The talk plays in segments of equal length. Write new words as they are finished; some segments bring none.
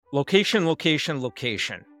Location, location,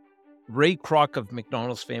 location. Ray Kroc of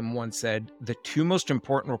McDonald's fame once said, the two most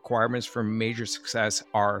important requirements for major success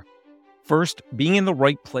are, first, being in the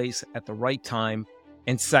right place at the right time,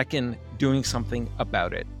 and second, doing something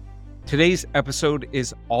about it. Today's episode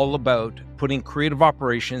is all about putting creative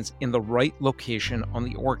operations in the right location on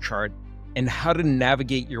the org chart and how to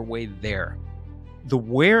navigate your way there. The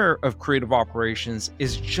where of creative operations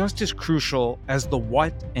is just as crucial as the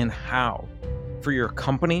what and how for your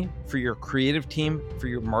company, for your creative team, for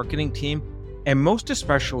your marketing team, and most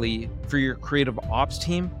especially for your creative ops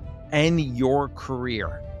team and your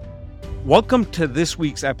career. Welcome to this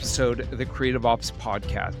week's episode of the Creative Ops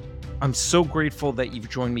podcast. I'm so grateful that you've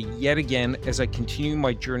joined me yet again as I continue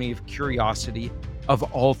my journey of curiosity of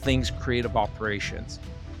all things creative operations.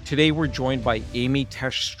 Today, we're joined by Amy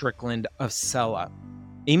Strickland of Cella.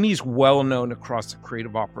 Amy's well known across the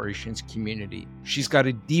creative operations community. She's got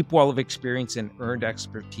a deep well of experience and earned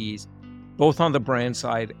expertise, both on the brand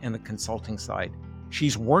side and the consulting side.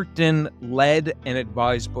 She's worked in, led, and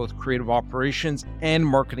advised both creative operations and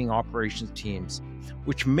marketing operations teams,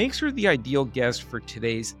 which makes her the ideal guest for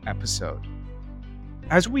today's episode.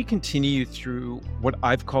 As we continue through what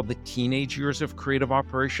I've called the teenage years of creative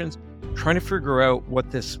operations, trying to figure out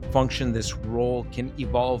what this function, this role can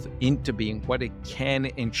evolve into being, what it can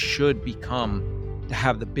and should become to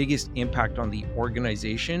have the biggest impact on the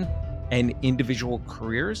organization and individual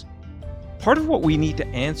careers. Part of what we need to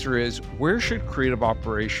answer is, where should creative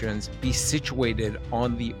operations be situated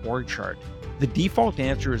on the org chart? The default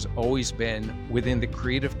answer has always been within the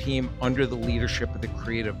creative team under the leadership of the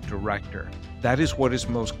creative director. That is what is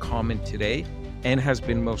most common today and has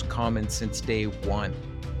been most common since day one.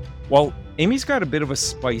 Well, Amy's got a bit of a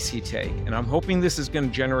spicy take, and I'm hoping this is going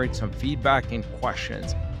to generate some feedback and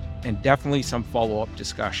questions, and definitely some follow-up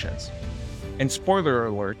discussions. And spoiler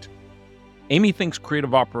alert, Amy thinks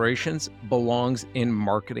creative operations belongs in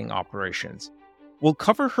marketing operations. We'll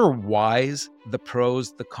cover her whys, the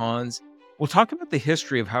pros, the cons. We'll talk about the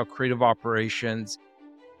history of how creative operations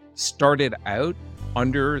started out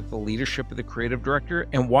under the leadership of the creative director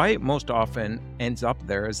and why it most often ends up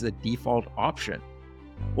there as the default option.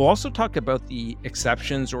 We'll also talk about the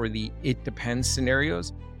exceptions or the it depends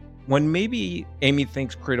scenarios when maybe Amy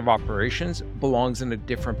thinks creative operations belongs in a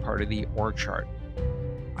different part of the org chart.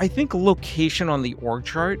 I think location on the org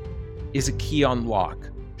chart is a key unlock,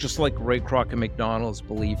 just like Ray Kroc and McDonald's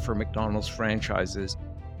believe for McDonald's franchises.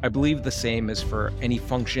 I believe the same is for any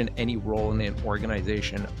function, any role in an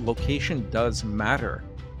organization. Location does matter.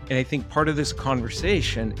 And I think part of this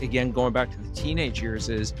conversation, again, going back to the teenage years,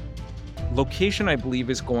 is location, I believe,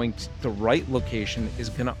 the right location is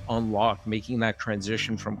going to unlock making that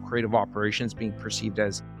transition from creative operations being perceived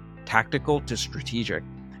as tactical to strategic.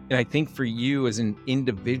 And I think for you as an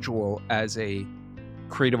individual, as a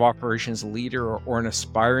creative operations leader or an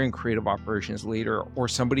aspiring creative operations leader or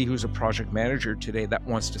somebody who's a project manager today that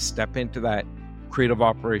wants to step into that creative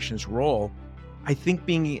operations role, I think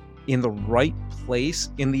being in the right place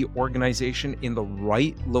in the organization, in the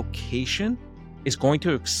right location, is going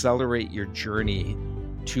to accelerate your journey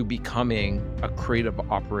to becoming a creative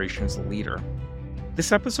operations leader.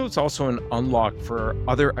 This episode is also an unlock for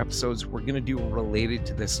other episodes we're going to do related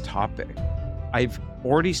to this topic. I've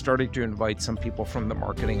already started to invite some people from the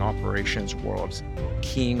marketing operations world,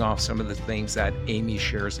 keying off some of the things that Amy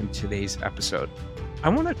shares in today's episode. I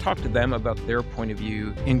want to talk to them about their point of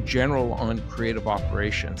view in general on creative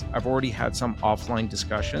operations. I've already had some offline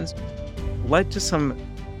discussions, led to some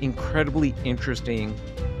incredibly interesting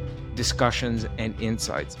discussions and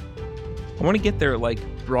insights. I want to get their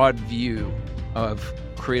broad view of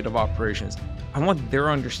creative operations. I want their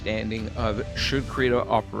understanding of, should creative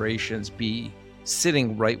operations be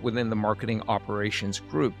sitting right within the marketing operations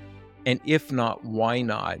group? And if not, why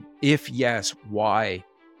not? If yes, why?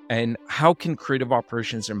 And how can creative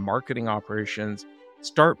operations and marketing operations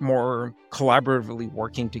start more collaboratively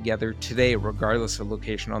working together today, regardless of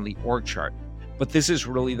location on the org chart? But this is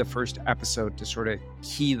really the first episode to sort of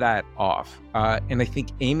key that off. And I think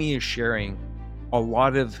Amy is sharing a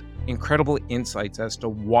lot of incredible insights as to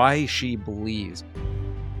why she believes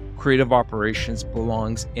creative operations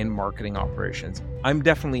belongs in marketing operations. I'm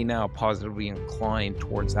definitely now positively inclined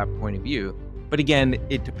towards that point of view. But again,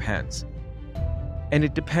 it depends. And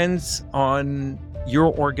it depends on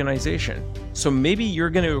your organization. So maybe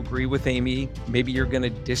you're going to agree with Amy, maybe you're going to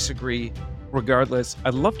disagree. Regardless,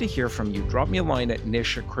 I'd love to hear from you. Drop me a line at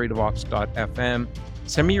nish@creativeops.fm.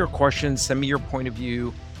 Send me your questions, send me your point of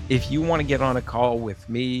view. If you want to get on a call with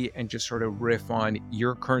me and just sort of riff on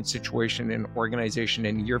your current situation and organization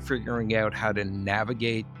and you're figuring out how to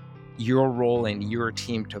navigate your role and your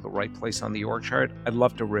team to the right place on the org chart, I'd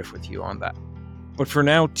love to riff with you on that. But for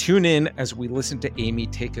now, tune in as we listen to Amy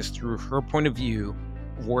take us through her point of view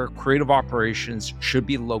of where creative operations should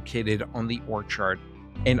be located on the org chart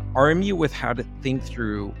and arm you with how to think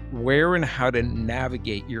through where and how to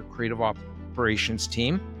navigate your creative operations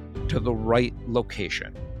team to the right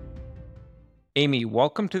location. Amy,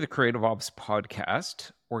 welcome to the Creative Ops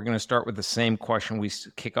podcast. We're going to start with the same question we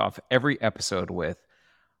kick off every episode with.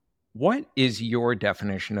 What is your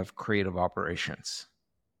definition of creative operations?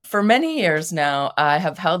 For many years now, I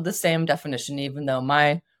have held the same definition, even though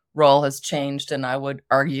my role has changed. And I would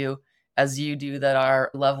argue, as you do, that our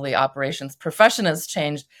lovely operations profession has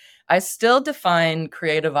changed. I still define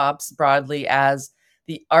creative ops broadly as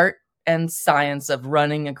the art and science of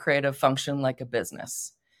running a creative function like a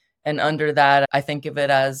business. And under that, I think of it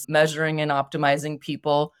as measuring and optimizing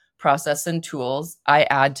people, process, and tools. I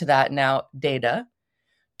add to that now data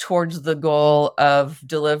towards the goal of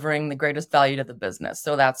delivering the greatest value to the business.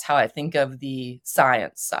 So that's how I think of the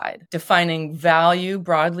science side. Defining value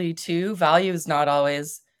broadly too. Value is not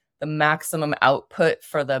always the maximum output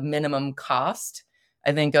for the minimum cost.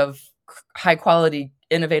 I think of high quality,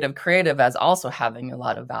 innovative creative as also having a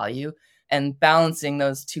lot of value, and balancing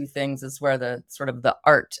those two things is where the sort of the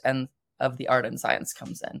art and of the art and science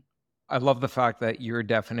comes in. I love the fact that your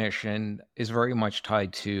definition is very much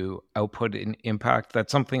tied to output and impact.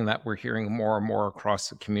 That's something that we're hearing more and more across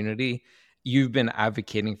the community. You've been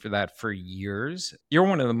advocating for that for years. You're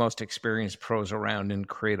one of the most experienced pros around in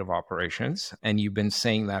creative operations, and you've been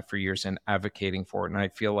saying that for years and advocating for it. And I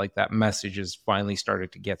feel like that message has finally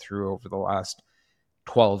started to get through over the last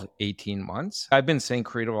 12, 18 months. I've been saying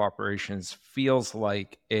creative operations feels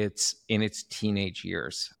like it's in its teenage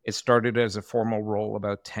years. It started as a formal role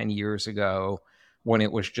about 10 years ago when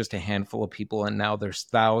it was just a handful of people, and now there's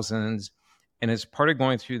thousands. And as part of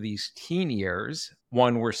going through these teen years,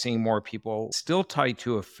 one, we're seeing more people still tied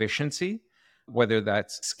to efficiency, whether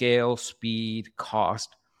that's scale, speed,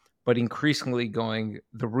 cost, but increasingly going,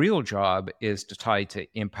 the real job is to tie to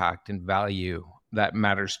impact and value that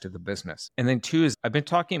matters to the business. And then two is I've been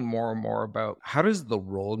talking more and more about how does the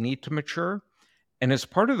role need to mature? And as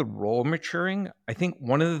part of the role maturing, I think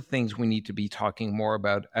one of the things we need to be talking more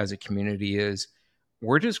about as a community is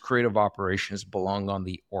where does creative operations belong on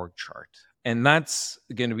the org chart? And that's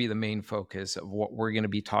going to be the main focus of what we're going to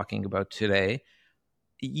be talking about today.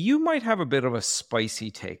 You might have a bit of a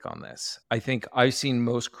spicy take on this. I think I've seen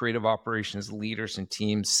most creative operations leaders and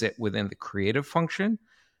teams sit within the creative function.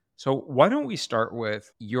 So why don't we start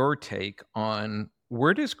with your take on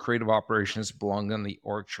where does creative operations belong on the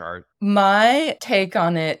org chart? My take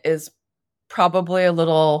on it is probably a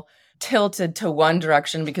little tilted to one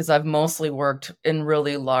direction because I've mostly worked in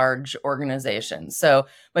really large organizations. So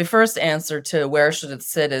my first answer to where should it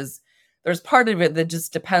sit is there's part of it that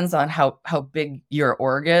just depends on how big your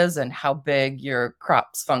org is and how big your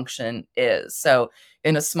crops function is. So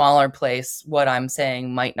in a smaller place, what I'm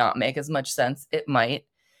saying might not make as much sense. It might.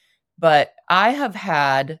 But I have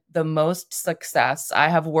had the most success. I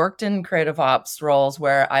have worked in creative ops roles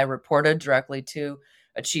where I reported directly to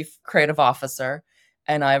a chief creative officer,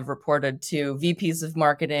 and I've reported to VPs of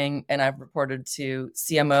marketing, and I've reported to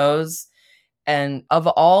CMOs. And of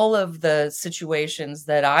all of the situations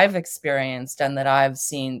that I've experienced and that I've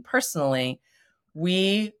seen personally,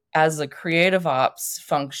 we as a creative ops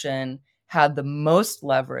function had the most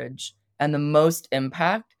leverage and the most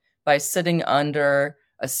impact by sitting under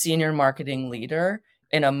a senior marketing leader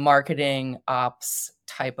in a marketing ops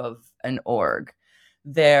type of an org.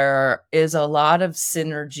 There is a lot of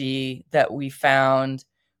synergy that we found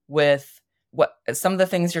with what some of the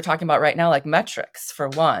things you're talking about right now, like metrics for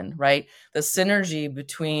one, right? The synergy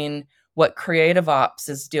between what creative ops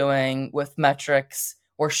is doing with metrics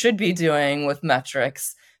or should be doing with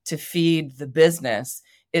metrics to feed the business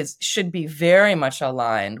should be very much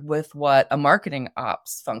aligned with what a marketing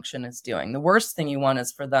ops function is doing. The worst thing you want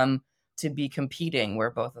is for them to be competing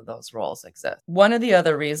where both of those roles exist. One of the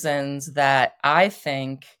other reasons that I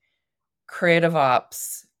think creative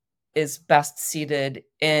ops is best seated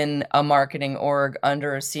in a marketing org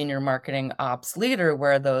under a senior marketing ops leader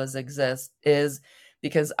where those exist is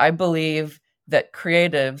because I believe that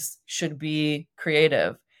creatives should be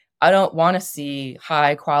creative. I don't want to see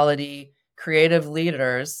high quality creative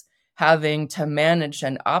leaders having to manage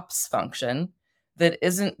an ops function that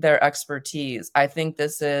isn't their expertise. I think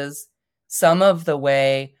this is some of the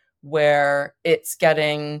way where it's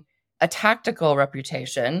getting a tactical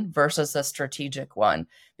reputation versus a strategic one,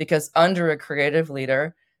 because under a creative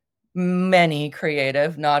leader, Many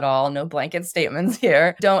creative, not all, no blanket statements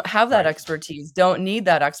here, don't have that Right. expertise, don't need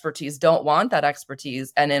that expertise, don't want that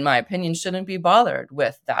expertise, and in my opinion, shouldn't be bothered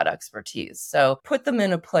with that expertise. So put them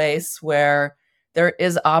in a place where there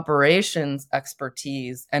is operations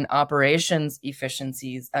expertise and operations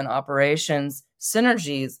efficiencies and operations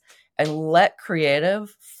synergies, and let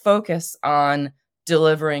creative focus on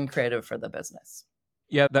delivering creative for the business.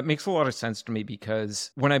 Yeah, that makes a lot of sense to me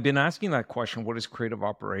because when I've been asking that question, what is creative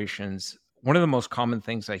operations? One of the most common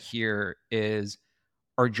things I hear is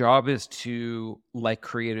our job is to let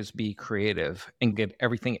creatives be creative and get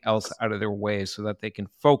everything else out of their way so that they can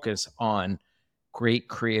focus on great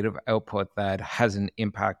creative output that has an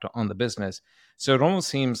impact on the business. So it almost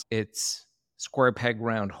seems it's square peg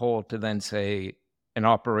round hole to then say an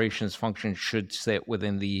operations function should sit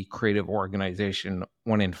within the creative organization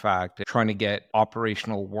when in fact trying to get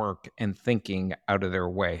operational work and thinking out of their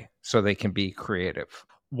way so they can be creative.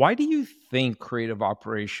 Why do you think creative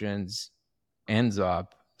operations ends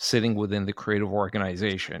up sitting within the creative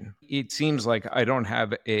organization? It seems like I don't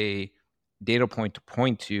have a data point to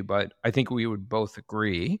point to, but I think we would both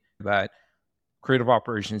agree that creative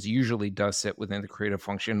operations usually does sit within the creative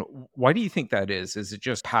function. Why do you think that is? Is it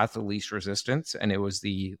just path of least resistance and it was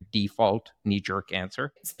the default knee jerk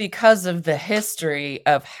answer? It's because of the history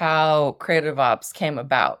of how creative ops came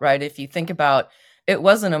about, right? If you think about it,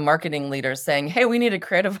 wasn't a marketing leader saying, "Hey, we need a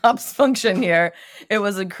creative ops function here." It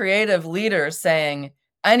was a creative leader saying,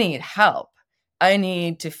 "I need help. I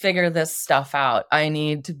need to figure this stuff out. I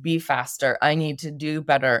need to be faster. I need to do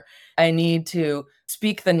better. I need to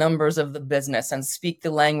speak the numbers of the business and speak the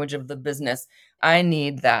language of the business. I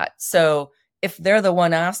need that." So if they're the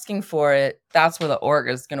one asking for it, that's where the org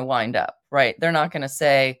is going to wind up, right? They're not going to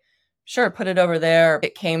say, "Sure, put it over there."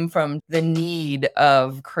 It came from the need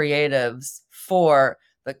of creatives for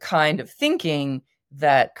the kind of thinking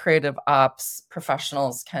that creative ops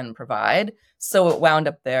professionals can provide. So it wound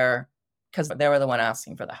up there because they were the one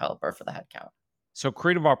asking for the help or for the headcount. So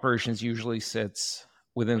creative operations usually sits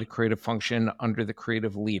within the creative function under the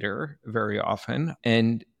creative leader very often.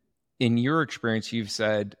 And in your experience, you've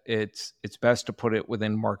said it's best to put it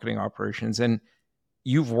within marketing operations. And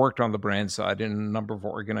you've worked on the brand side in a number of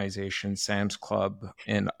organizations, Sam's Club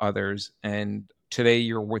and others. And today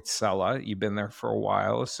you're with Cella. You've been there for a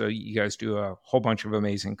while. So you guys do a whole bunch of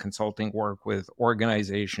amazing consulting work with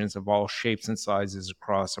organizations of all shapes and sizes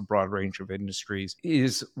across a broad range of industries.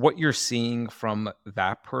 Is what you're seeing from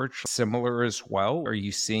that perch similar as well? Are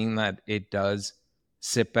you seeing that it does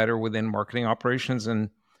sit better within marketing operations? And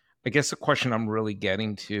I guess the question I'm really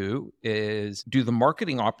getting to is, do the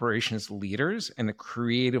marketing operations leaders and the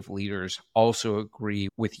creative leaders also agree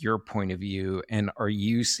with your point of view? And are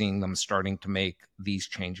you seeing them starting to make these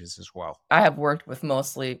changes as well? I have worked with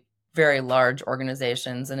mostly very large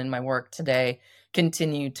organizations, and in my work today,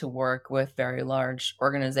 continue to work with very large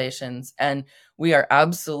organizations. And we are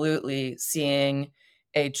absolutely seeing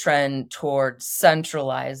a trend towards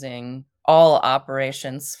centralizing all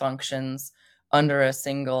operations functions under a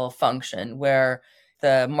single function, where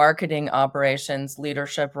the marketing operations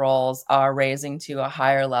leadership roles are raising to a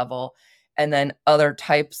higher level. And then other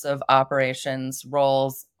types of operations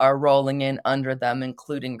roles are rolling in under them,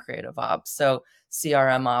 including creative ops. So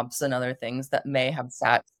CRM ops and other things that may have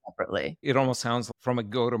sat separately. It almost sounds like from a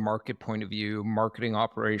go-to-market point of view, marketing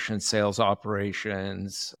operations, sales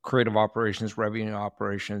operations, creative operations, revenue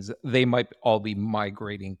operations, they might all be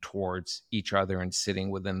migrating towards each other and sitting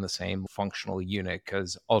within the same functional unit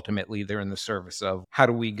because ultimately they're in the service of how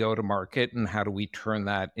do we go to market and how do we turn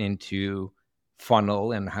that into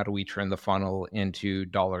funnel and how do we turn the funnel into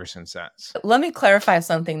dollars and cents? Let me clarify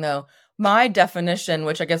something though. My definition,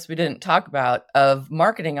 which I guess we didn't talk about, of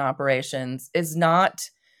marketing operations is not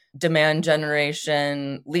demand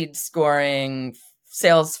generation, lead scoring,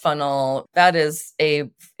 sales funnel. That is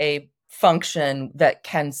a function that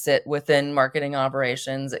can sit within marketing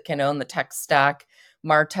operations. It can own the tech stack.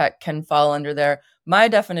 MarTech can fall under there. My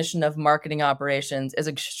definition of marketing operations is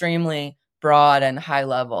extremely broad and high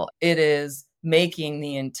level. It is making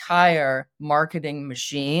the entire marketing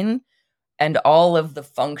machine and all of the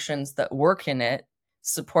functions that work in it,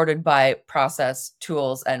 supported by process,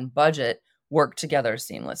 tools, and budget, work together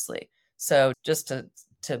seamlessly. So just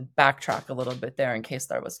to backtrack a little bit there in case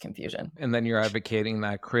there was confusion. And then you're advocating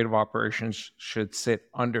that creative operations should sit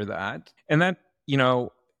under that. And that,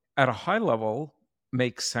 at a high level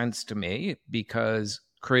makes sense to me because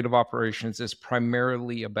creative operations is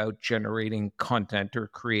primarily about generating content or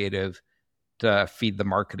creative to feed the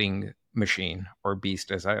marketing machine or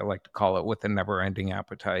beast, as I like to call it, with a never ending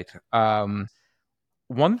appetite.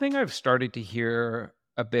 One thing I've started to hear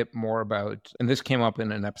a bit more about, and this came up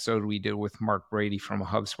in an episode we did with Mark Brady from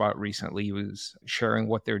HubSpot recently. He was sharing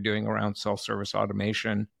what they're doing around self-service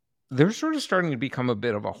automation. They're sort of starting to become a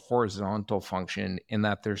bit of a horizontal function in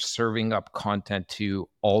that they're serving up content to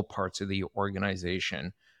all parts of the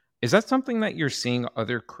organization. Is that something that you're seeing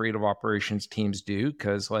other creative operations teams do?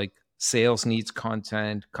 Because like sales needs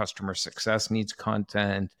content, customer success needs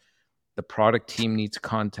content, the product team needs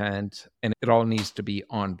content, and it all needs to be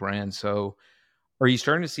on brand. So are you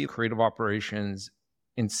starting to see creative operations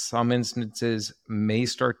in some instances may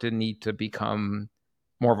start to need to become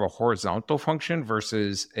more of a horizontal function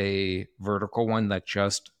versus a vertical one that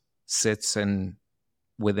just sits and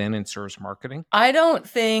within and serves marketing? I don't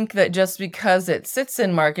think that just because it sits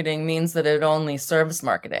in marketing means that it only serves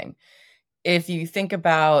marketing. If you think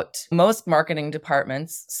about most marketing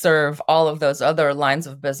departments serve all of those other lines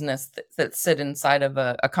of business that sit inside of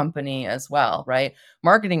a company as well, right?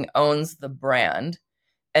 Marketing owns the brand,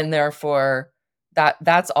 and therefore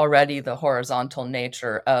that's already the horizontal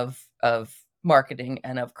nature of marketing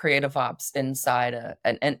and of creative ops inside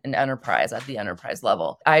an enterprise at the enterprise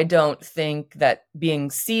level. I don't think that being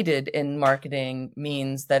seated in marketing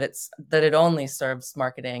means that it only serves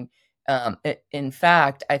marketing. In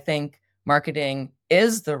fact, I think marketing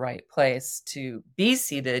is the right place to be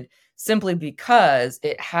seated simply because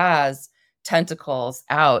it has tentacles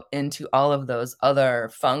out into all of those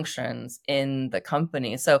other functions in the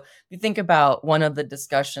company. So if you think about one of the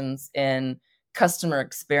discussions in customer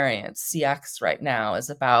experience, CX right now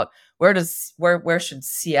is about where should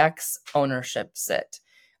CX ownership sit?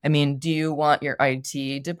 I mean, do you want your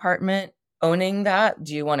IT department owning that?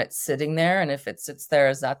 Do you want it sitting there? And if it sits there,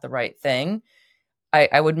 is that the right thing?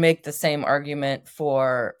 I would make the same argument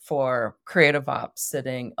for creative ops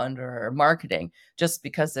sitting under marketing. Just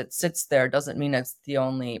because it sits there doesn't mean it's the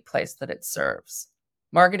only place that it serves.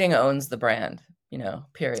 Marketing owns the brand,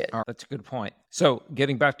 period. That's a good point. So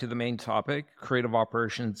getting back to the main topic, creative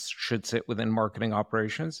operations should sit within marketing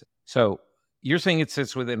operations. So you're saying it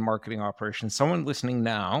sits within marketing operations. Someone listening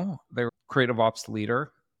now, they're a creative ops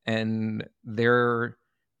leader and their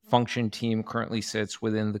function team currently sits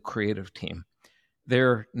within the creative team.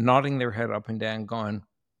 They're nodding their head up and down, going,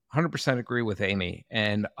 100% agree with Amy.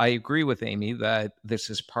 And I agree with Amy that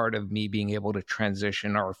this is part of me being able to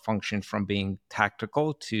transition our function from being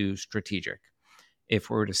tactical to strategic. If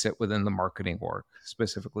we were to sit within the marketing org,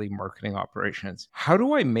 specifically marketing operations, how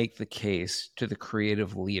do I make the case to the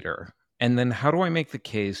creative leader? And then how do I make the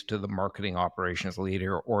case to the marketing operations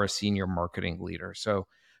leader or a senior marketing leader? So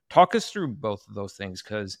talk us through both of those things,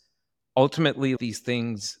 because ultimately these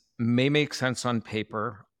things may make sense on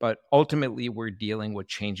paper, but ultimately we're dealing with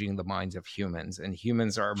changing the minds of humans, and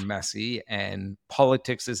humans are messy and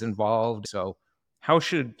politics is involved. So how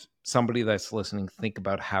should somebody that's listening think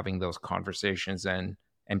about having those conversations and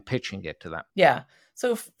pitching it to them? Yeah.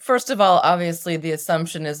 So first of all, obviously the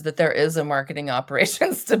assumption is that there is a marketing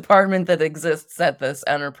operations department that exists at this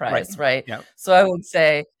enterprise, right? Yeah. So I would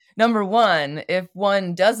say, number one, if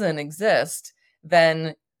one doesn't exist,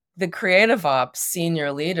 then the creative ops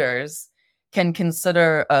senior leaders can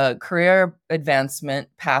consider a career advancement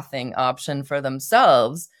pathing option for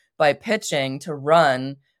themselves by pitching to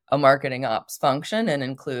run a marketing ops function and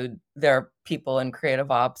include their people in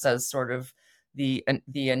creative ops as sort of the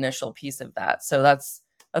initial piece of that. So that's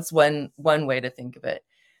one way to think of it.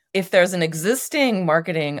 If there's an existing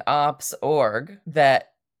marketing ops org that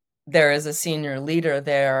there is a senior leader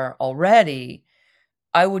there already,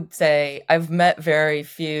 I would say I've met very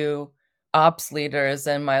few ops leaders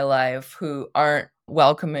in my life who aren't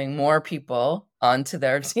welcoming more people onto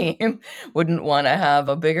their team, wouldn't want to have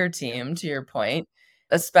a bigger team, to your point,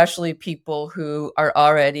 especially people who are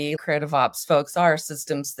already creative ops folks are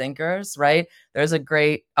systems thinkers, right? There's a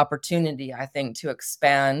great opportunity, I think, to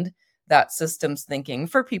expand that systems thinking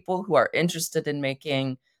for people who are interested in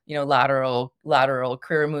making, lateral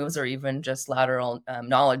career moves or even just lateral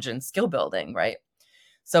knowledge and skill building, right?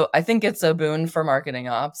 So I think it's a boon for marketing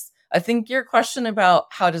ops. I think your question about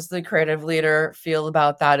how does the creative leader feel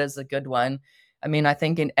about that is a good one. I mean, I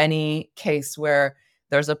think in any case where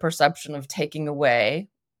there's a perception of taking away,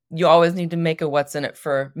 you always need to make a what's in it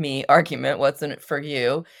for me argument, what's in it for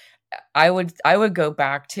you. I would go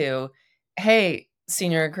back to, hey,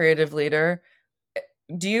 senior creative leader,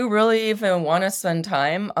 do you really even want to spend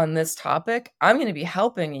time on this topic? I'm going to be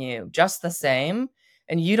helping you just the same.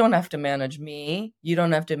 And you don't have to manage me. You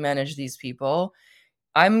don't have to manage these people.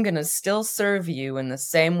 I'm going to still serve you in the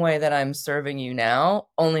same way that I'm serving you now,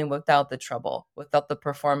 only without the trouble, without the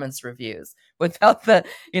performance reviews, without the,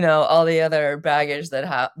 all the other baggage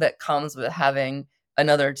that comes with having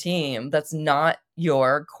another team that's not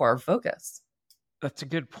your core focus. That's a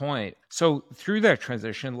good point. So through that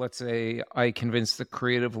transition, let's say I convince the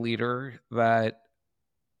creative leader that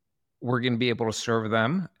we're going to be able to serve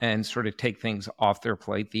them and sort of take things off their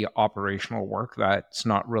plate, the operational work that's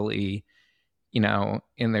not really,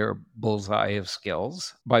 in their bullseye of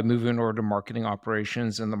skills by moving over to marketing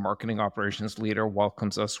operations, and the marketing operations leader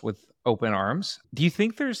welcomes us with open arms. Do you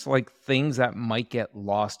think there's like things that might get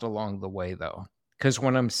lost along the way though? Because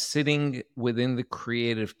when I'm sitting within the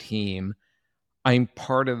creative team, I'm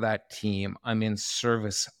part of that team. I'm in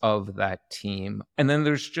service of that team. And then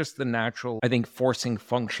there's just the natural, I think, forcing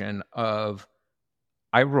function of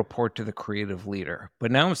I report to the creative leader,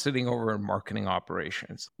 but now I'm sitting over in marketing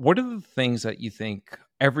operations. What are the things that you think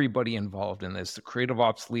everybody involved in this, the creative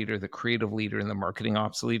ops leader, the creative leader, and the marketing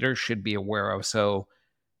ops leader should be aware of so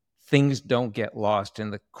things don't get lost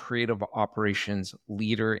and the creative operations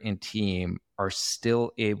leader and team are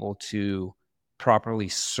still able to properly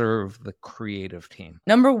serve the creative team?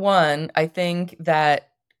 Number one, I think that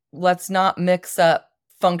let's not mix up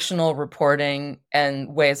functional reporting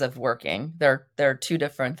and ways of working. They're two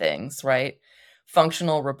different things, right?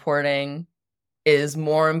 Functional reporting is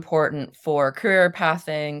more important for career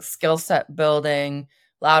pathing, skill set building,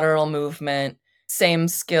 lateral movement, same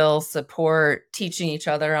skill support, teaching each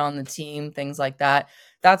other on the team, things like that.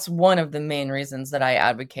 That's one of the main reasons that I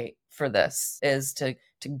advocate for this, is to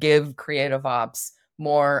give creative ops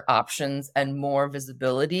more options and more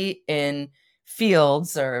visibility in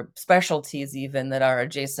fields or specialties even that are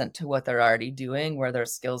adjacent to what they're already doing, where their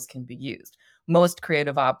skills can be used. Most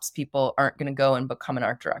creative ops people aren't going to go and become an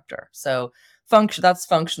art director. So that's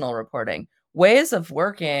functional reporting. Ways of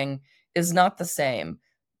working is not the same.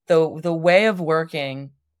 The way of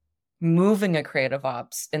working, moving a creative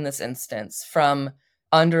ops in this instance from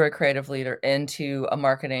under a creative leader into a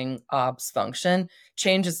marketing ops function,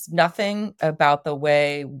 changes nothing about the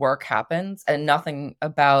way work happens and nothing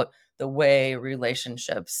about the way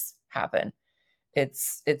relationships happen.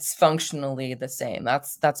 It's functionally the same.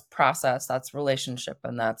 That's process, that's relationship,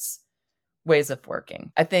 and that's ways of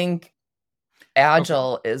working. I think Okay.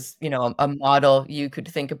 agile is, a model you could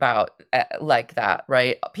think about like that,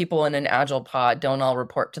 right? People in an agile pod don't all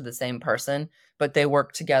report to the same person, but they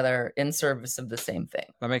work together in service of the same thing.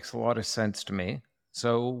 That makes a lot of sense to me.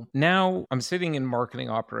 So now I'm sitting in marketing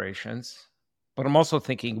operations, but I'm also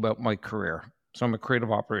thinking about my career. So I'm a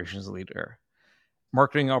creative operations leader.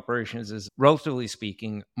 Marketing operations is, relatively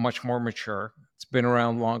speaking, much more mature. It's been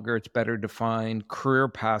around longer, it's better defined. Career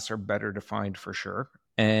paths are better defined for sure.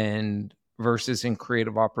 And versus in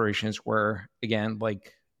creative operations, where again,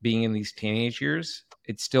 like being in these teenage years,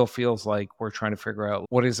 it still feels like we're trying to figure out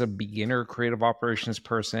what is a beginner creative operations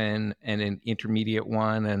person and an intermediate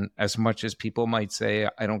one. And as much as people might say,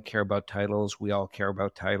 I don't care about titles, we all care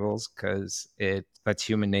about titles because that's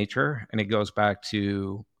human nature. And it goes back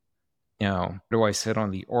to, do I sit on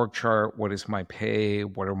the org chart? What is my pay?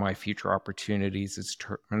 What are my future opportunities? It's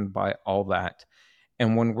determined by all that.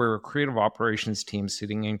 And when we're a creative operations team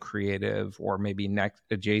sitting in creative or maybe next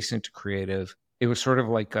adjacent to creative, it was sort of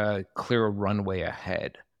like a clear runway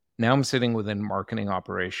ahead. Now I'm sitting within marketing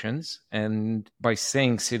operations. And by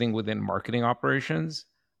saying sitting within marketing operations,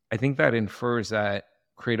 I think that infers that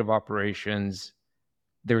creative operations,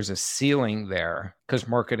 there's a ceiling there because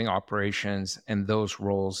marketing operations and those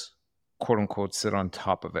roles, quote unquote, sit on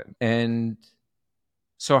top of it. And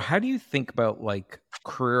so how do you think about like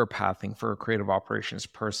career pathing for a creative operations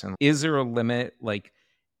person? Is there a limit? Like,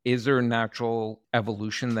 is there a natural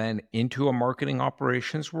evolution then into a marketing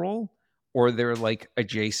operations role? Or are there like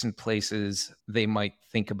adjacent places they might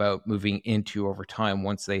think about moving into over time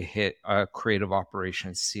once they hit a creative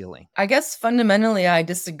operations ceiling? I guess fundamentally, I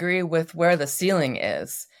disagree with where the ceiling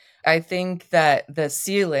is. I think that the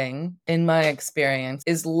ceiling, in my experience,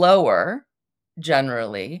 is lower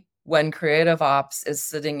generally when creative ops is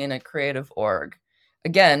sitting in a creative org.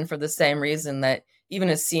 Again, for the same reason that even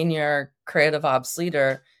a senior creative ops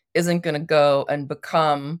leader isn't going to go and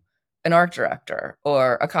become an art director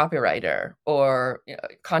or a copywriter or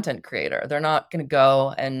content creator. They're not going to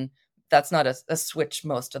go, and that's not a switch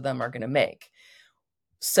most of them are going to make.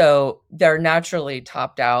 So they're naturally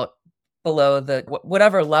topped out below the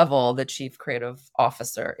whatever level the chief creative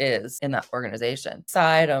officer is in that organization.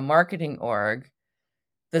 Side a marketing org,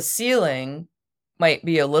 the ceiling might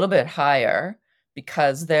be a little bit higher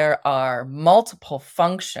because there are multiple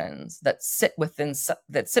functions that sit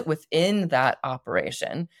within that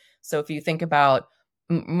operation. So if you think about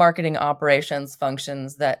marketing operations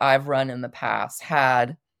functions that I've run in the past,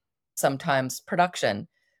 had sometimes production,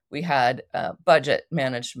 we had budget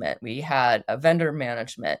management, we had a vendor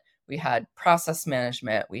management, we had process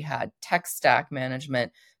management, we had tech stack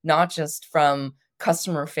management, not just from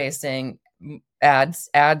customer facing ad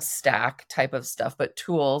stack type of stuff, but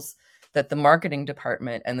tools that the marketing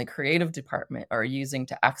department and the creative department are using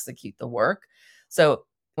to execute the work. So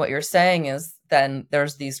what you're saying is then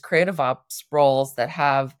there's these creative ops roles that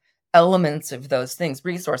have elements of those things.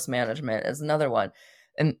 Resource management is another one.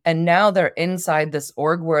 And now they're inside this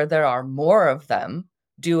org where there are more of them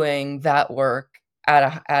doing that work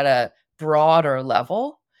at a broader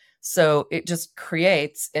level. So it just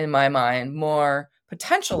creates, in my mind, more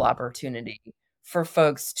potential opportunity for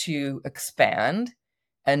folks to expand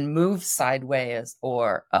and move sideways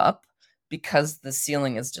or up because the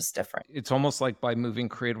ceiling is just different. It's almost like by moving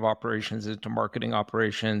creative operations into marketing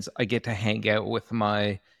operations, I get to hang out with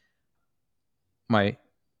my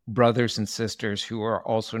brothers and sisters who are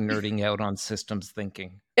also nerding out on systems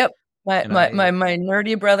thinking. Yep. My And I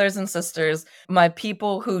nerdy brothers and sisters, my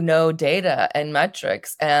people who know data and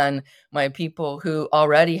metrics, and my people who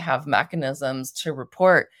already have mechanisms to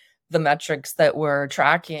report the metrics that we're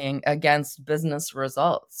tracking against business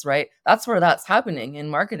results, right? That's where that's happening in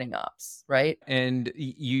marketing ops, right? And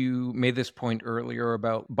you made this point earlier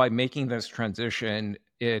about by making this transition,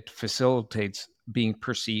 it facilitates being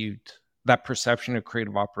perceived, that perception of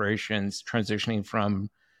creative operations transitioning from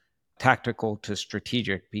tactical to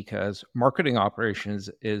strategic, because marketing operations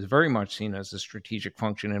is very much seen as a strategic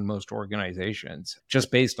function in most organizations,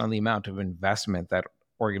 just based on the amount of investment that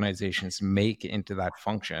organizations make into that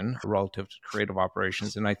function relative to creative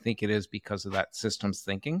operations. And I think it is because of that systems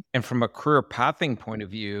thinking. And from a career pathing point of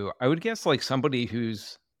view, I would guess like somebody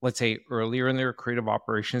who's, let's say, earlier in their creative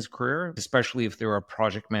operations career, especially if they're a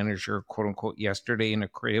project manager, quote unquote, yesterday and a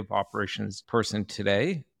creative operations person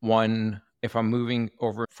today. One, if I'm moving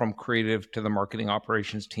over from creative to the marketing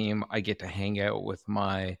operations team, I get to hang out with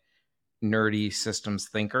my nerdy systems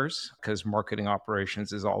thinkers because marketing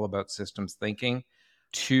operations is all about systems thinking.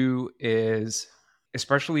 Two is,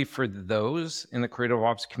 especially for those in the creative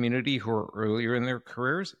ops community who are earlier in their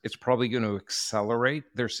careers, it's probably going to accelerate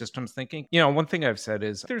their systems thinking. You know, one thing I've said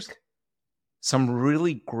is there's some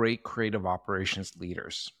really great creative operations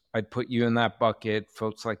leaders. I'd put you in that bucket,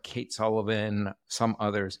 folks like Kate Sullivan, some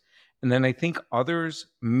others. And then I think others,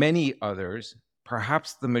 many others,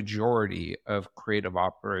 perhaps the majority of creative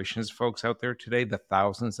operations folks out there today, the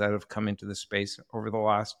thousands that have come into the space over the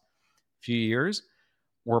last few years,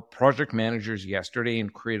 were project managers yesterday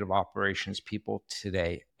and creative operations people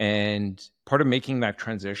today. And part of making that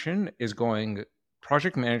transition is going,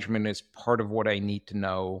 project management is part of what I need to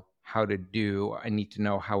know how to do. I need to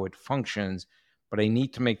know how it functions, but I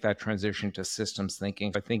need to make that transition to systems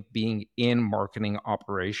thinking. I think being in marketing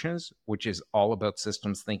operations, which is all about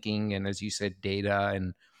systems thinking, and as you said, data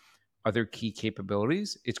and other key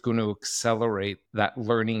capabilities, it's going to accelerate that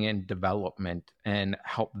learning and development and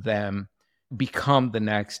help them become the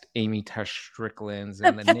next Amy Tesh Stricklands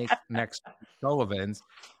and the next Sullivans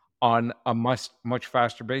on a much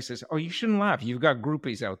faster basis. Oh, you shouldn't laugh. You've got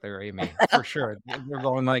groupies out there, Amy, for sure. They're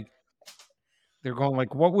going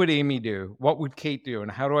like, what would Amy do? What would Kate do?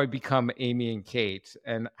 And how do I become Amy and Kate?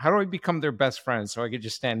 And how do I become their best friends so I could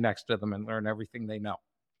just stand next to them and learn everything they know?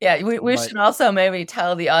 Yeah, we should also maybe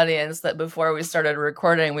tell the audience that before we started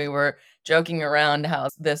recording, we were joking around how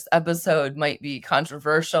this episode might be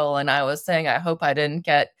controversial. And I was saying, I hope I didn't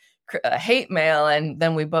get hate mail. And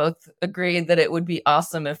then we both agreed that it would be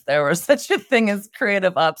awesome if there was such a thing as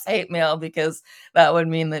creative ops hate mail, because that would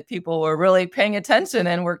mean that people were really paying attention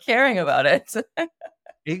and were caring about it.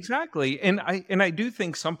 Exactly. And I do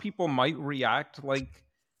think some people might react like,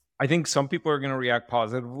 I think some people are going to react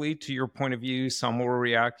positively to your point of view. Some will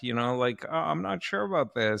react, you know, like, oh, I'm not sure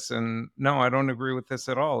about this. And no, I don't agree with this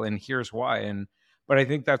at all. And here's why. But I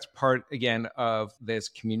think that's part, again, of this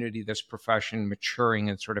community, this profession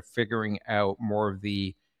maturing and sort of figuring out more of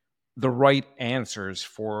the right answers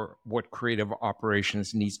for what creative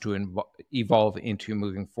operations needs to evolve into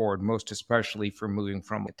moving forward, most especially for moving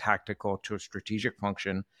from a tactical to a strategic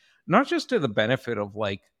function, not just to the benefit of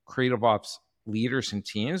like creative ops leaders and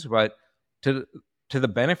teams, but to the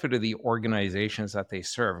benefit of the organizations that they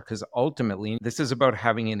serve, because ultimately this is about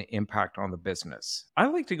having an impact on the business. I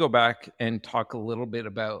like to go back and talk a little bit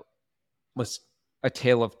about a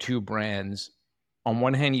tale of two brands. On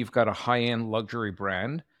one hand, you've got a high-end luxury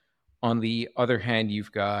brand. On the other hand,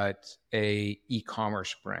 you've got a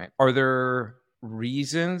e-commerce brand. Are there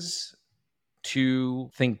reasons to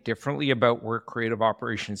think differently about where creative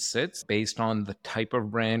operations sits based on the type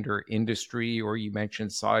of brand or industry, or you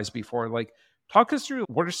mentioned size before? Like, talk us through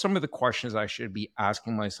what are some of the questions I should be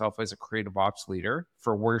asking myself as a creative ops leader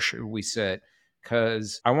for where should we sit?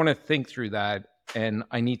 Because I want to think through that and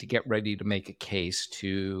I need to get ready to make a case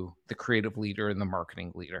to the creative leader and the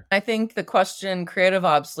marketing leader? I think the question creative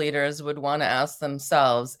ops leaders would want to ask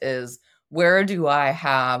themselves is, where do I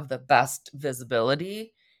have the best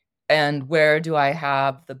visibility? And where do I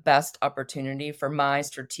have the best opportunity for my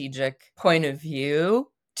strategic point of view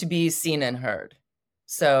to be seen and heard?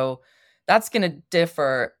 So that's going to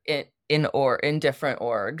differ in different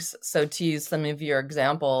orgs. So to use some of your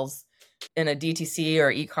examples, in a DTC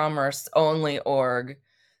or e-commerce only org,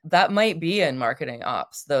 that might be in marketing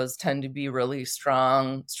ops. Those tend to be really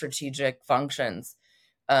strong strategic functions.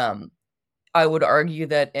 I would argue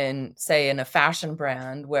that in a fashion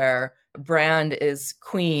brand where brand is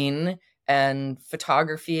queen and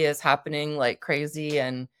photography is happening like crazy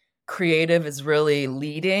and creative is really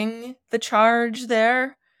leading the charge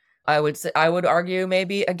there, I would argue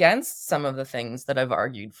maybe against some of the things that I've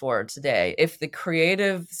argued for today. If the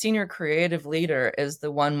senior creative leader is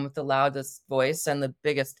the one with the loudest voice and the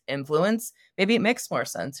biggest influence, maybe it makes more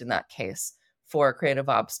sense in that case for creative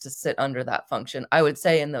ops to sit under that function. I would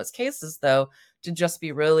say in those cases, though, to just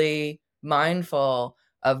be really mindful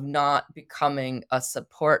of not becoming a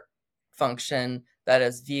support function that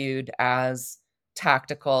is viewed as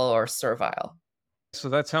tactical or servile. So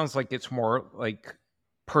that sounds like it's more like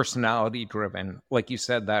personality driven. Like you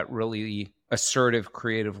said, that really assertive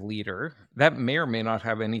creative leader that may or may not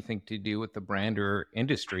have anything to do with the brand or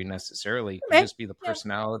industry necessarily. It could Okay. just be the Yeah.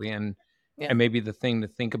 personality. Yeah. And maybe the thing to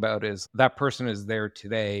think about is that person is there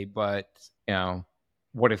today, but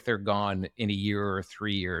what if they're gone in a year or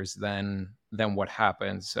 3 years? Then what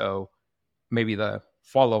happens? So maybe the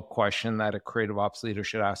follow-up question that a creative ops leader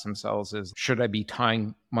should ask themselves is, should I be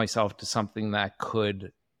tying myself to something that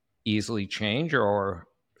could easily change, or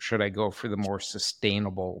should I go for the more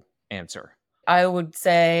sustainable answer? I would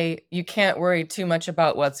say you can't worry too much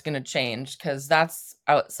about what's going to change because that's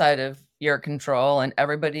outside of your control, and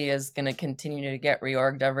everybody is going to continue to get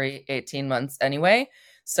reorged every 18 months anyway.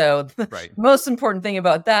 So the Right. most important thing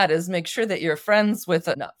about that is make sure that you're friends with,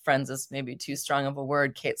 not friends is maybe too strong of a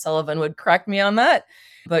word. Kate Sullivan would correct me on that,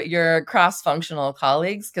 but your cross-functional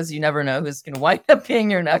colleagues, because you never know who's going to wind up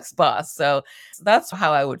being your next boss. So that's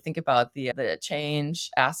how I would think about the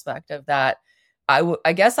change aspect of that.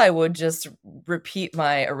 I guess I would just repeat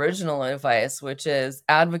my original advice, which is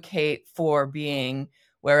advocate for being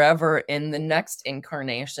wherever in the next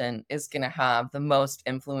incarnation is going to have the most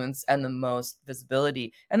influence and the most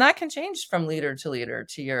visibility. And that can change from leader,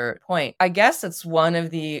 to your point. I guess it's one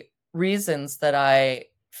of the reasons that I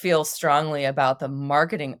feel strongly about the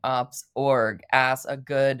marketing ops org as a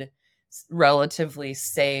good, relatively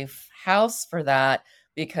safe house for that,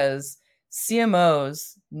 because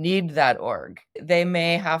CMOs need that org. They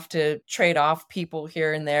may have to trade off people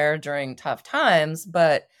here and there during tough times,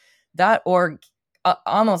 but that org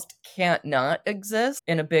almost can't not exist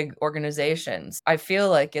in a big organization. I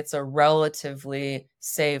feel like it's a relatively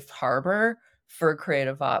safe harbor for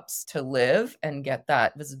creative ops to live and get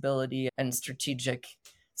that visibility and strategic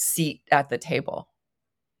seat at the table.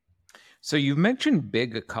 So you've mentioned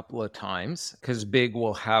big a couple of times because big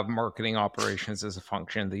will have marketing operations as a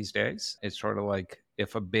function these days. It's sort of like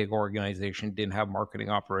if a big organization didn't have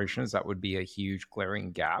marketing operations, that would be a huge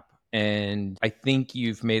glaring gap. And I think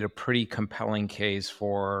you've made a pretty compelling case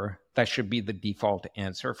for that should be the default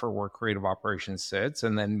answer for where creative operations sits.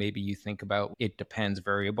 And then maybe you think about it depends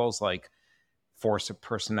variables like force of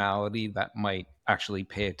personality that might actually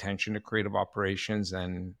pay attention to creative operations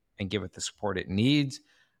and give it the support it needs.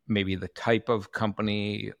 Maybe the type of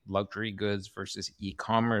company, luxury goods versus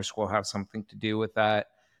e-commerce, will have something to do with that.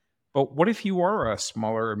 But what if you are a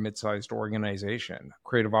smaller, mid-sized organization?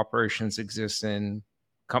 Creative operations exists in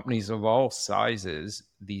companies of all sizes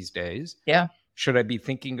these days. Yeah. Should I be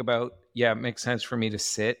thinking about, it makes sense for me to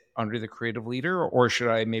sit under the creative leader, or should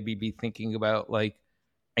I maybe be thinking about like,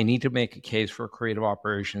 I need to make a case for creative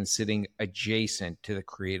operations sitting adjacent to the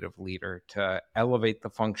creative leader to elevate the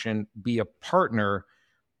function, be a partner,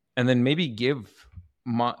 and then maybe give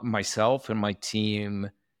myself and my team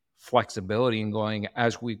flexibility in going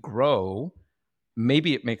as we grow.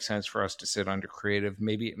 Maybe it makes sense for us to sit under creative.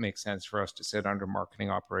 Maybe it makes sense for us to sit under marketing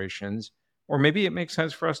operations, or maybe it makes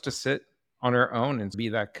sense for us to sit on our own and be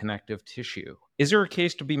that connective tissue. Is there a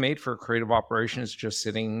case to be made for creative operations just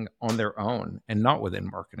sitting on their own and not within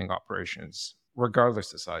marketing operations, regardless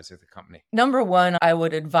of the size of the company? Number one, I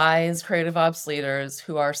would advise creative ops leaders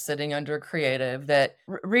who are sitting under creative that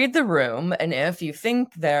read the room. And if you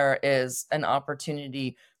think there is an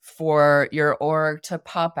opportunity for your org to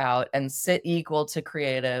pop out and sit equal to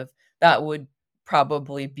creative, that would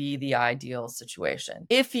probably be the ideal situation.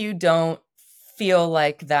 If you don't feel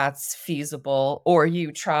like that's feasible, or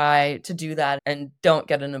you try to do that and don't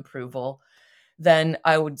get an approval, then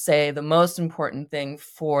I would say the most important thing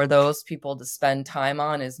for those people to spend time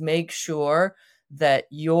on is make sure that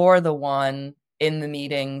you're the one in the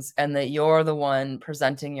meetings and that you're the one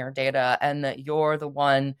presenting your data and that you're the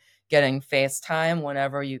one getting FaceTime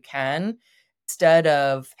whenever you can, instead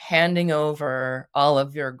of handing over all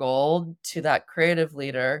of your gold to that creative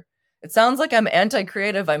leader. It sounds like I'm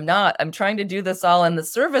anti-creative. I'm not. I'm trying to do this all in the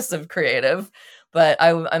service of creative, but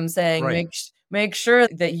I'm saying Right. make sure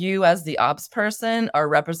that you as the ops person are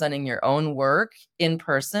representing your own work in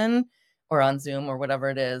person or on Zoom or whatever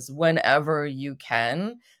it is whenever you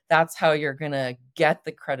can. That's how you're going to get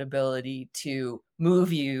the credibility to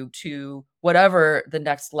move you to whatever the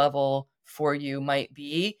next level for you might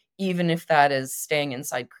be, even if that is staying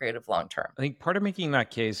inside creative long term. I think part of making that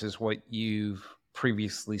case is what you've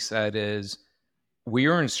previously said is we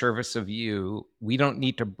are in service of you. We don't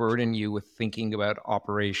need to burden you with thinking about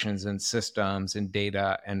operations and systems and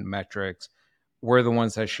data and metrics. We're the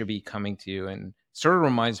ones that should be coming to you. And sort of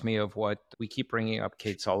reminds me of what we keep bringing up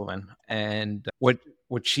Kate Sullivan. And what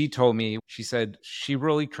she told me, she said she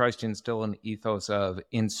really tries to instill an ethos of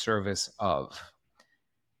in service of.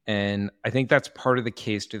 And I think that's part of the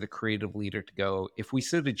case to the creative leader to go, if we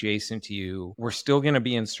sit adjacent to you, we're still going to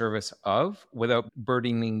be in service of without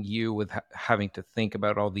burdening you with having to think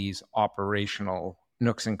about all these operational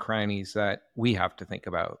nooks and crannies that we have to think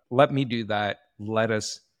about. Let me do that. Let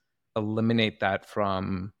us eliminate that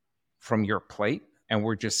from your plate. And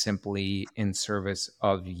we're just simply in service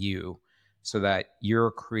of you so that your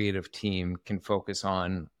creative team can focus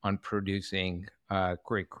on producing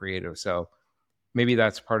great creative. So maybe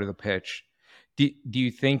that's part of the pitch. Do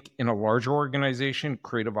you think in a larger organization,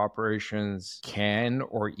 creative operations can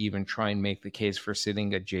or even try and make the case for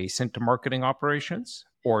sitting adjacent to marketing operations?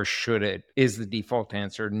 Or should it, is the default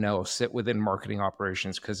answer no, sit within marketing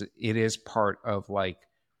operations because it is part of like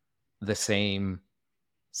the same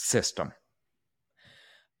system?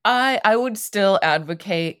 I would still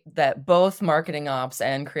advocate that both marketing ops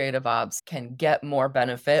and creative ops can get more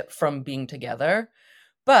benefit from being together.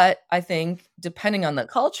 But I think depending on the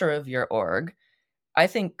culture of your org, I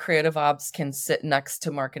think creative ops can sit next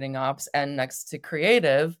to marketing ops and next to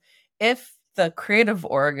creative if the creative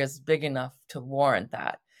org is big enough to warrant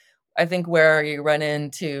that. I think where you run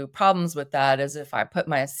into problems with that is if I put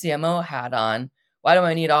my CMO hat on, why do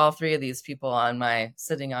I need all three of these people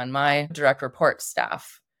sitting on my direct report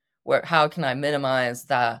staff? How can I minimize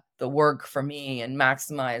the work for me and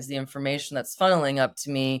maximize the information that's funneling up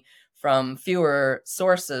to me from fewer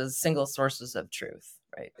sources, single sources of truth,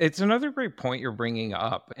 right? It's another great point you're bringing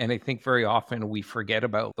up. And I think very often we forget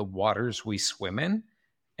about the waters we swim in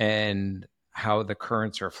and how the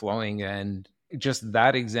currents are flowing. And just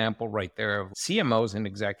that example right there of CMOs and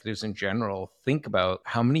executives in general think about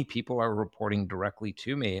how many people are reporting directly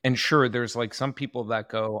to me. And sure, there's like some people that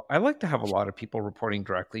go, I like to have a lot of people reporting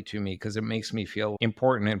directly to me because it makes me feel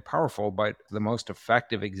important and powerful. But the most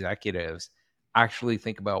effective executives actually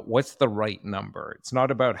think about what's the right number. It's not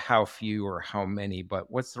about how few or how many, but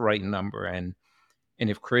what's the right number. And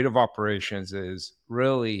if creative operations is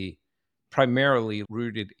really primarily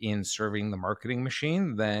rooted in serving the marketing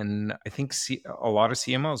machine, then I think a lot of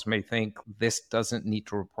CMOs may think this doesn't need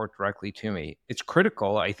to report directly to me. It's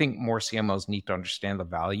critical. I think more CMOs need to understand the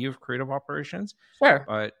value of creative operations, Sure.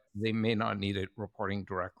 but they may not need it reporting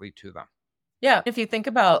directly to them. Yeah. If you think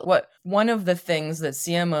about one of the things that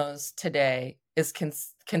CMOs today is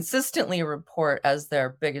consistently report as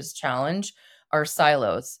their biggest challenge are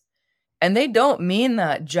silos. And they don't mean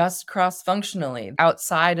that just cross-functionally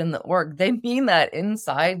outside in the org. They mean that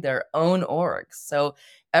inside their own orgs. So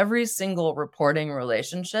every single reporting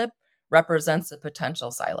relationship represents a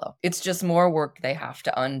potential silo. It's just more work they have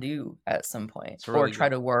to undo at some point or try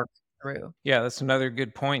to work through. Yeah, that's another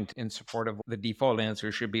good point in support of the default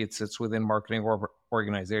answer should be it sits within marketing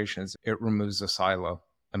organizations. It removes the silo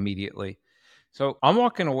immediately. So I'm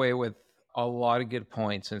walking away with a lot of good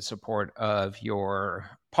points in support of your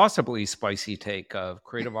possibly spicy take of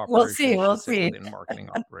creative operations We'll should sit see. within marketing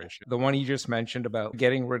operations. The one you just mentioned about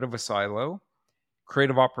getting rid of a silo,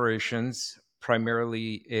 creative operations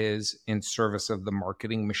primarily is in service of the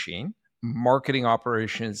marketing machine. Marketing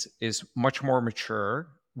operations is much more mature,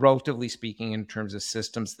 relatively speaking, in terms of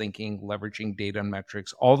systems thinking, leveraging data and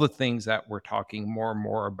metrics, all the things that we're talking more and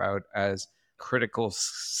more about as critical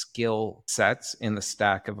skill sets in the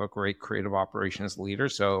stack of a great creative operations leader.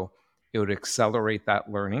 So it would accelerate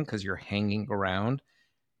that learning because you're hanging around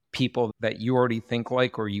people that you already think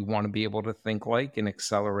like or you want to be able to think like and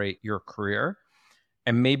accelerate your career.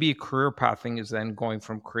 And maybe career pathing is then going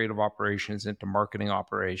from creative operations into marketing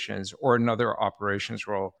operations or another operations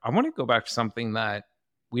role. I want to go back to something that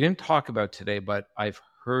we didn't talk about today, but I've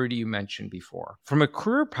heard you mention before. From a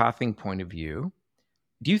career pathing point of view,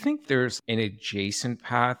 do you think there's an adjacent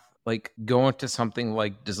path, like go into something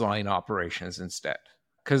like design operations instead?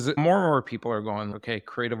 Because more and more people are going, okay,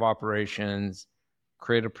 creative operations,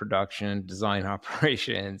 creative production, design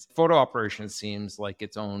operations. Photo operations seems like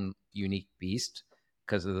its own unique beast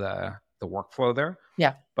because of the workflow there.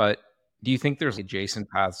 Yeah. But do you think there's adjacent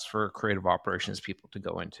paths for creative operations people to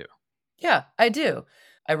go into? Yeah, I do.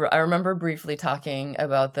 I remember briefly talking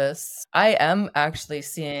about this. I am actually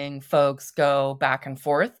seeing folks go back and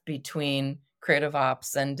forth between creative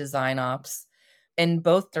ops and design ops in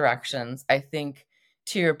both directions. I think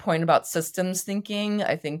to your point about systems thinking,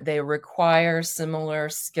 I think they require similar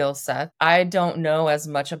skill sets. I don't know as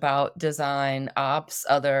much about design ops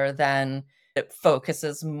other than it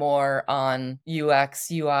focuses more on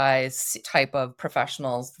UX, UI type of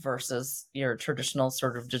professionals versus your traditional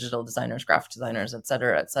sort of digital designers, graphic designers, et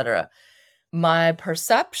cetera, et cetera. My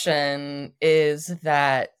perception is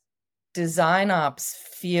that design ops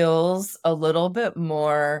feels a little bit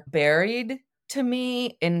more buried to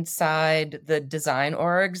me inside the design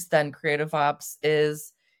orgs than creative ops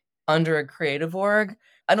is under a creative org.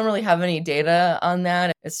 I don't really have any data on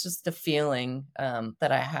that. It's just a feeling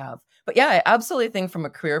that I have. But yeah, I absolutely think from a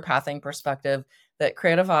career pathing perspective that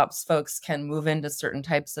creative ops folks can move into certain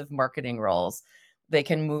types of marketing roles. They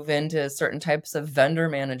can move into certain types of vendor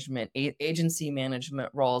management, agency management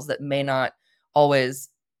roles that may not always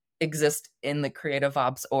exist in the creative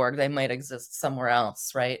ops org. They might exist somewhere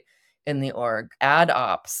else, right? In the org. Ad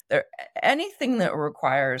ops, anything that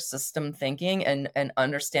requires system thinking and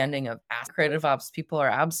understanding of creative ops people are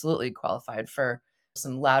absolutely qualified for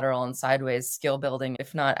some lateral and sideways skill building,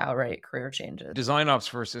 if not outright career changes. Design ops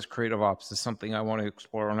versus creative ops is something I want to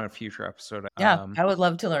explore on a future episode. Yeah, I would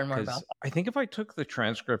love to learn more about Because that. I think if I took the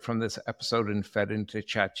transcript from this episode and fed into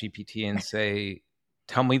ChatGPT and say,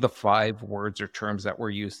 tell me the 5 words or terms that were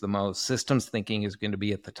used the most, systems thinking is going to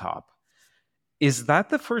be at the top. Is that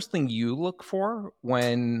the first thing you look for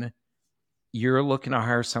when you're looking to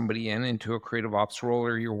hire somebody into a creative ops role,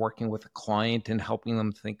 or you're working with a client and helping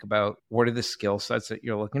them think about what are the skill sets that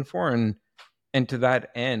you're looking for? And to that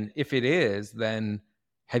end, if it is, then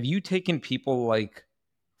have you taken people like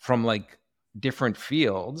from like different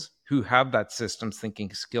fields who have that systems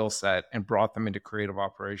thinking skill set and brought them into creative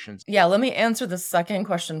operations? Yeah, let me answer the second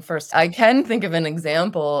question first. I can think of an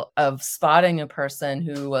example of spotting a person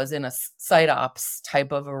who was in a site ops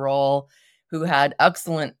type of a role, who had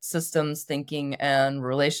excellent systems thinking and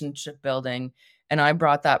relationship building. And I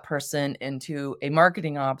brought that person into a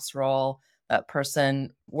marketing ops role. That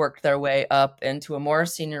person worked their way up into a more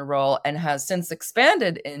senior role and has since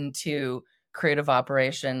expanded into creative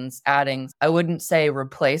operations, adding, I wouldn't say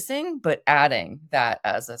replacing, but adding that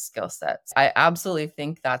as a skill set. I absolutely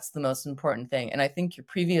think that's the most important thing. And I think your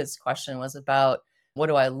previous question was about what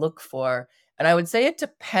do I look for? And I would say it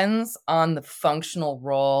depends on the functional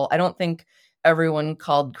role. I don't think everyone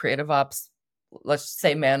called creative ops, let's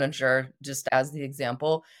say manager, just as the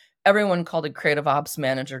example, everyone called a creative ops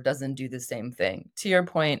manager doesn't do the same thing. To your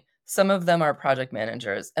point, some of them are project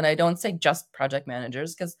managers. And I don't say just project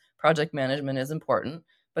managers because project management is important,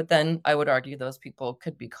 but then I would argue those people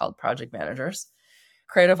could be called project managers.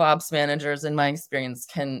 Creative ops managers, in my experience,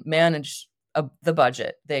 can manage the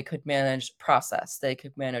budget. They could manage process. They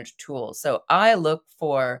could manage tools. So I look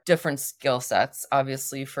for different skill sets,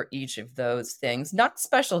 obviously, for each of those things, not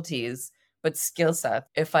specialties, but skill sets.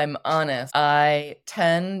 If I'm honest, I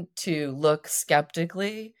tend to look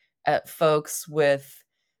skeptically at folks with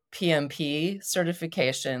PMP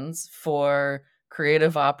certifications for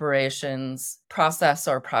creative operations, process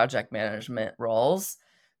or project management roles,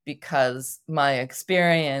 because my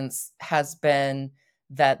experience has been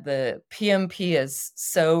that the PMP is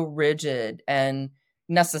so rigid and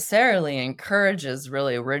necessarily encourages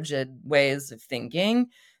really rigid ways of thinking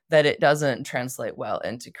that it doesn't translate well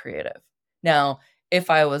into creative. Now, if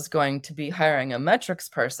I was going to be hiring a metrics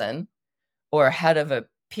person or head of a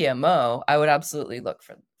PMO, I would absolutely look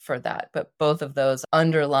for that. But both of those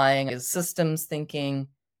underlying is systems thinking,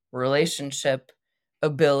 relationship,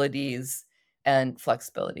 abilities, and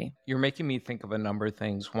flexibility. You're making me think of a number of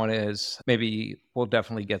things. One is maybe we'll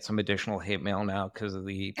definitely get some additional hate mail now because of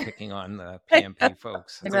the picking on the PMP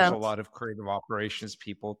folks. There's a lot of creative operations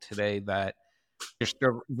people today that are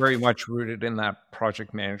still very much rooted in that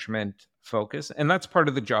project management focus. And that's part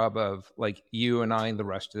of the job of like you and I and the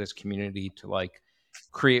rest of this community to like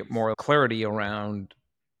create more clarity around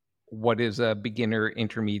what is a beginner,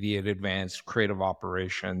 intermediate, advanced creative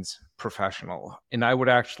operations professional? And I would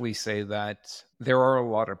actually say that there are a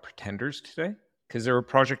lot of pretenders today, because there were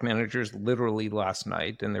project managers literally last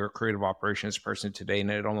night and there were creative operations person today. And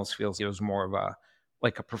it almost feels it was more of a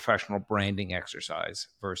like a professional branding exercise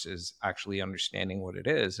versus actually understanding what it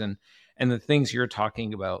is. And the things you're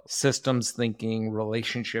talking about, systems thinking,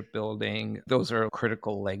 relationship building, those are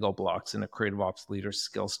critical Lego blocks in a creative ops leader's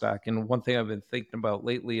skill stack. And one thing I've been thinking about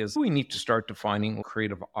lately is we need to start defining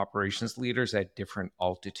creative operations leaders at different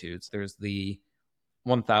altitudes. There's the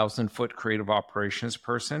 1,000-foot creative operations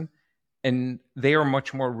person, and they are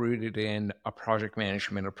much more rooted in a project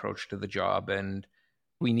management approach to the job. And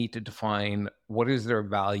we need to define what is their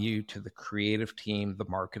value to the creative team, the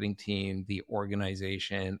marketing team, the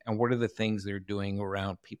organization, and what are the things they're doing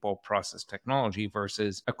around people, process, technology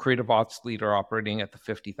versus a creative ops leader operating at the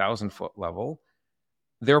 50,000-foot level.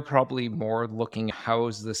 They're probably more looking how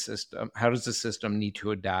does the system need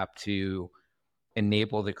to adapt to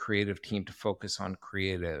enable the creative team to focus on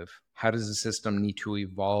creative? How does the system need to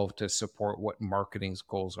evolve to support what marketing's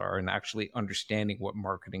goals are and actually understanding what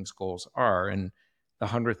marketing's goals are? And the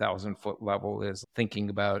 100,000-foot level is thinking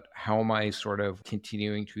about how am I sort of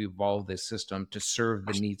continuing to evolve this system to serve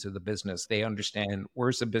the needs of the business? They understand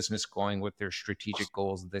where's the business going with their strategic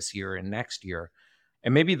goals this year and next year.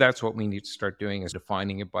 And maybe that's what we need to start doing is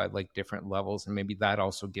defining it by like different levels. And maybe that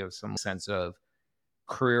also gives some sense of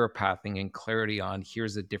career pathing and clarity on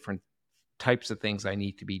here's the different types of things I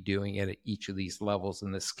need to be doing at each of these levels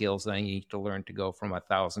and the skills that I need to learn to go from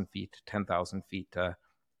 1,000 feet to 10,000 feet to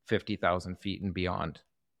 50,000 feet and beyond.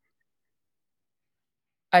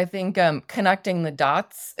 I think connecting the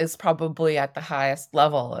dots is probably at the highest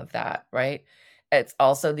level of that, right? It's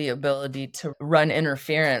also the ability to run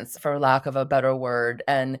interference, for lack of a better word,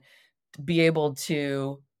 and be able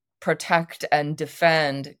to protect and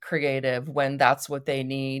defend creative when that's what they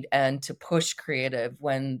need, and to push creative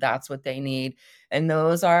when that's what they need. And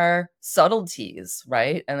those are subtleties,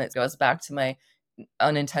 right? And it goes back to my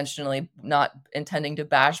unintentionally not intending to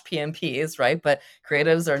bash PMPs, right? But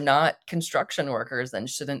creatives are not construction workers and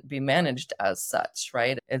shouldn't be managed as such,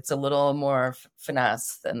 right? It's a little more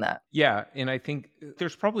finesse than that. Yeah. And I think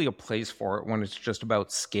there's probably a place for it when it's just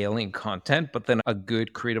about scaling content, but then a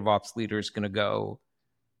good creative ops leader is going to go,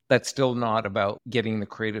 that's still not about getting the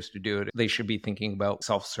creatives to do it. They should be thinking about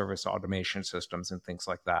self-service automation systems and things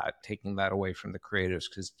like that, taking that away from the creatives.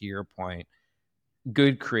 Because to your point,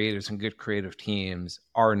 good creatives and good creative teams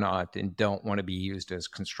are not and don't want to be used as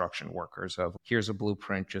construction workers of here's a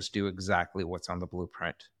blueprint, just do exactly what's on the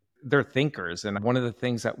blueprint. They're thinkers. And one of the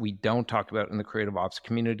things that we don't talk about in the creative ops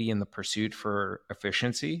community in the pursuit for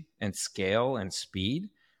efficiency and scale and speed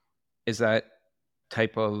is that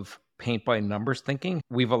type of paint by numbers thinking.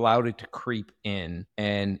 We've allowed it to creep in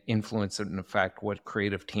and influence and affect what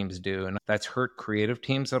creative teams do. And that's hurt creative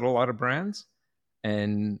teams at a lot of brands.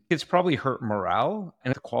 And it's probably hurt morale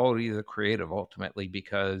and the quality of the creative ultimately,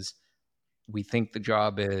 because we think the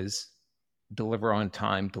job is deliver on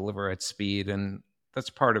time, deliver at speed. And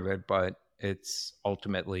that's part of it. But it's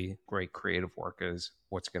ultimately great creative work is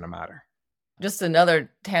what's going to matter. Just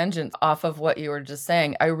another tangent off of what you were just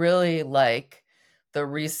saying. I really like the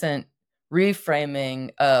recent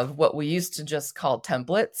reframing of what we used to just call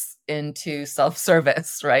templates into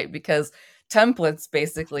self-service, right? Because templates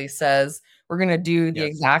basically says we're going to do the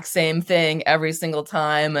exact same thing every single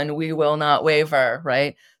time and we will not waver,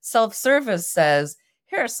 right? Self-service says,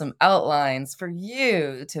 here are some outlines for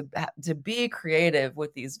you to be creative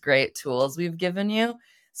with these great tools we've given you.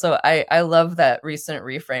 So I love that recent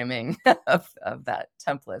reframing of that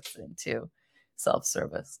templates into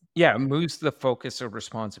self-service. Yeah, it moves the focus of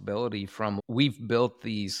responsibility from we've built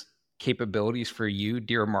these capabilities for you,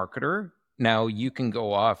 dear marketer. Now you can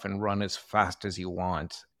go off and run as fast as you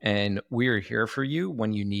want. And we're here for you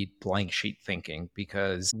when you need blank sheet thinking,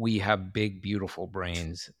 because we have big, beautiful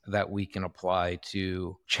brains that we can apply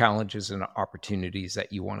to challenges and opportunities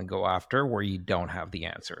that you want to go after where you don't have the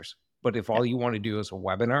answers. But if all you want to do is a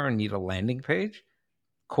webinar and need a landing page,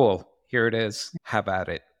 cool, here it is, have at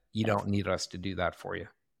it. You don't need us to do that for you.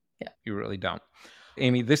 Yeah. You really don't.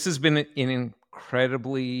 Amy, this has been an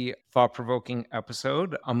incredibly thought-provoking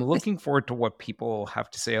episode. I'm looking forward to what people have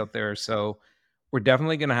to say out there. So we're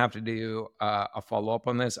definitely going to have to do a follow-up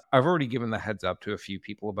on this. I've already given the heads up to a few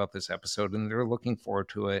people about this episode, and they're looking forward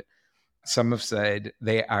to it. Some have said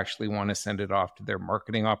they actually want to send it off to their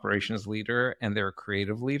marketing operations leader and their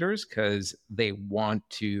creative leaders because they want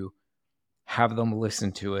to have them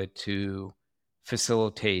listen to it to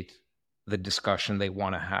facilitate the discussion they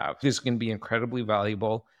want to have. This is going to be incredibly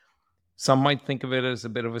valuable. Some might think of it as a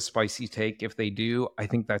bit of a spicy take. If they do, I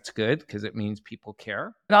think that's good because it means people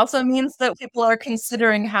care. It also means that people are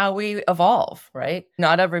considering how we evolve, right?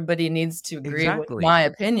 Not everybody needs to agree with Exactly. my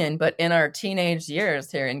opinion, but in our teenage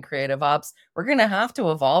years here in Creative Ops, we're going to have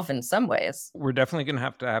to evolve in some ways. We're definitely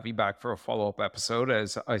going to have you back for a follow-up episode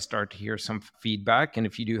as I start to hear some feedback. And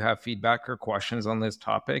if you do have feedback or questions on this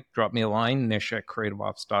topic, drop me a line,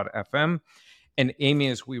 nish@creativeops.fm. And Amy,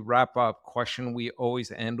 as we wrap up, question we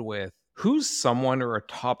always end with, who's someone or a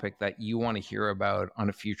topic that you want to hear about on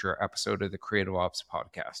a future episode of the Creative Ops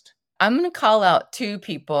podcast? I'm going to call out two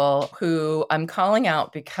people who I'm calling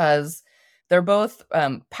out because they're both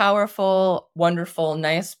powerful, wonderful,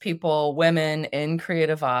 nice people, women in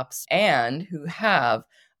Creative Ops, and who have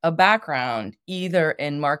a background either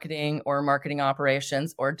in marketing or marketing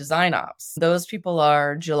operations or design ops. Those people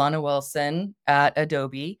are Jelana Wilson at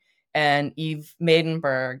Adobe and Eve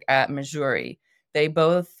Maidenberg at Missouri. They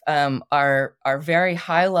both are very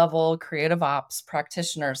high-level creative ops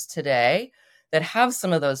practitioners today that have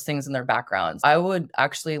some of those things in their backgrounds. I would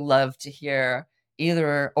actually love to hear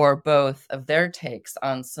either or both of their takes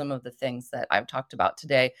on some of the things that I've talked about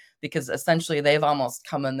today, because essentially they've almost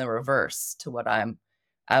come in the reverse to what I'm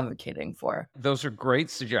advocating for. Those are great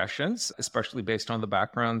suggestions, especially based on the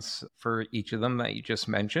backgrounds for each of them that you just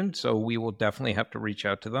mentioned. So we will definitely have to reach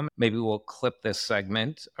out to them. Maybe we'll clip this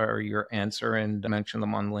segment or your answer and mention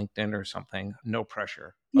them on LinkedIn or something. No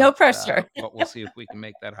pressure. No pressure. But we'll see if we can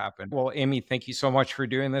make that happen. Well, Amy, thank you so much for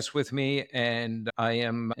doing this with me. And I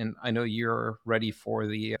know you're ready for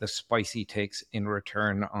the spicy takes in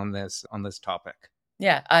return on this topic.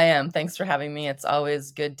 Yeah, I am. Thanks for having me. It's always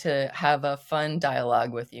good to have a fun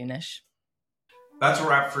dialogue with you, Nish. That's a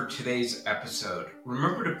wrap for today's episode.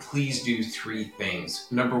 Remember to please do 3 things.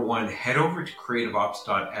 Number 1, head over to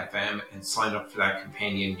creativeops.fm and sign up for that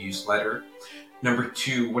companion newsletter. Number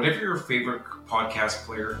 2, whatever your favorite podcast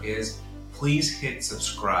player is, please hit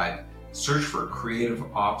subscribe. Search for Creative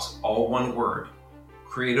Ops, all one word,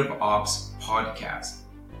 Creative Ops Podcast.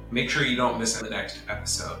 Make sure you don't miss the next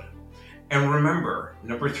episode. And remember,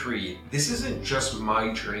 number 3, this isn't just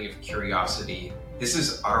my journey of curiosity. This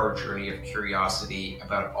is our journey of curiosity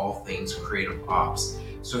about all things creative ops.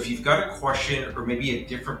 So if you've got a question or maybe a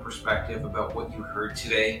different perspective about what you heard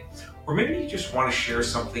today, or maybe you just want to share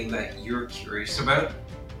something that you're curious about,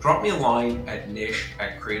 drop me a line at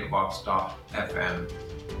nish@creativeops.fm.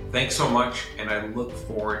 Thanks so much, and I look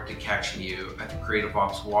forward to catching you at the Creative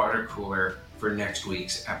Ops water cooler for next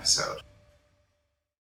week's episode.